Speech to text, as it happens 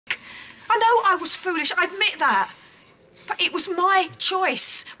I know I was foolish, I admit that. But it was my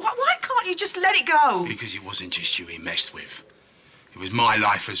choice. Why can't you just let it go? Because it wasn't just you he messed with. It was my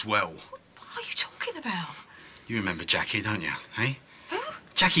life as well. What are you talking about? You remember Jackie, don't you, eh? Who?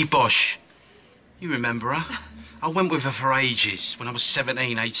 Jackie Bosch. You remember her? I went with her for ages, when I was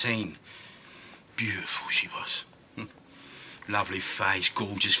 17, 18. Beautiful she was. Lovely face,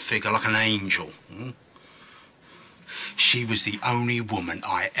 gorgeous figure, like an angel. She was the only woman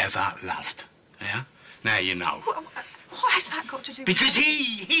I ever loved, yeah? Now you know. What has that got to do with... Because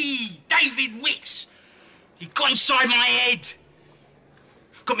David Wicks, he got inside my head.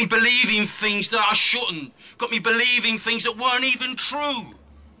 Got me believing things that I shouldn't. Got me believing things that weren't even true.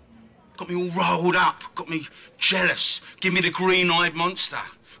 Got me all rolled up. Got me jealous. Give me the green-eyed monster.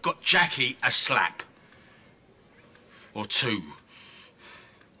 Got Jackie a slap. Or two.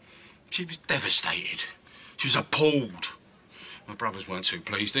 She was devastated. She was appalled. My brothers weren't too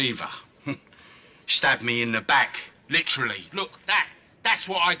pleased either. Stabbed me in the back, literally. Look, that's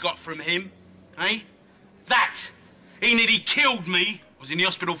what I got from him, eh? That. He nearly killed me. I was in the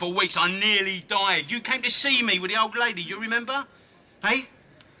hospital for weeks. I nearly died. You came to see me with the old lady, you remember? Eh?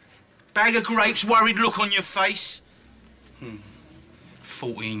 Bag of grapes, worried look on your face.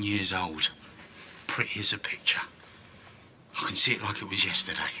 14 years old. Pretty as a picture. I can see it like it was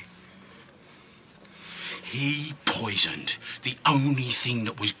yesterday. He poisoned the only thing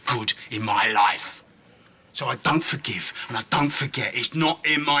that was good in my life. So I don't forgive and I don't forget. It's not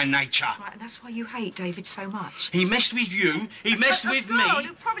in my nature. Right, and that's why you hate David so much. He messed with you. He messed with me. A girl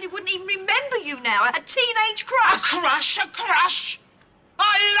who probably wouldn't even remember you now. A teenage crush. A crush? A crush?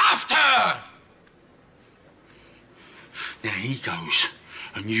 I loved her! Now he goes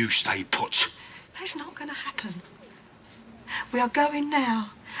and you stay put. That's not going to happen. We are going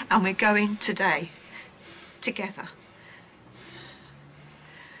now and we're going today. Together.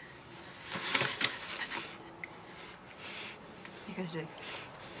 What are you going to do?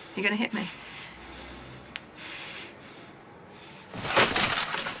 You're going to hit me?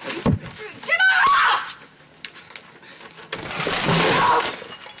 Get off!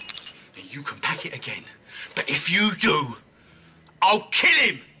 You can pack it again. But if you do, I'll kill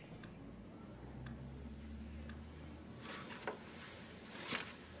him!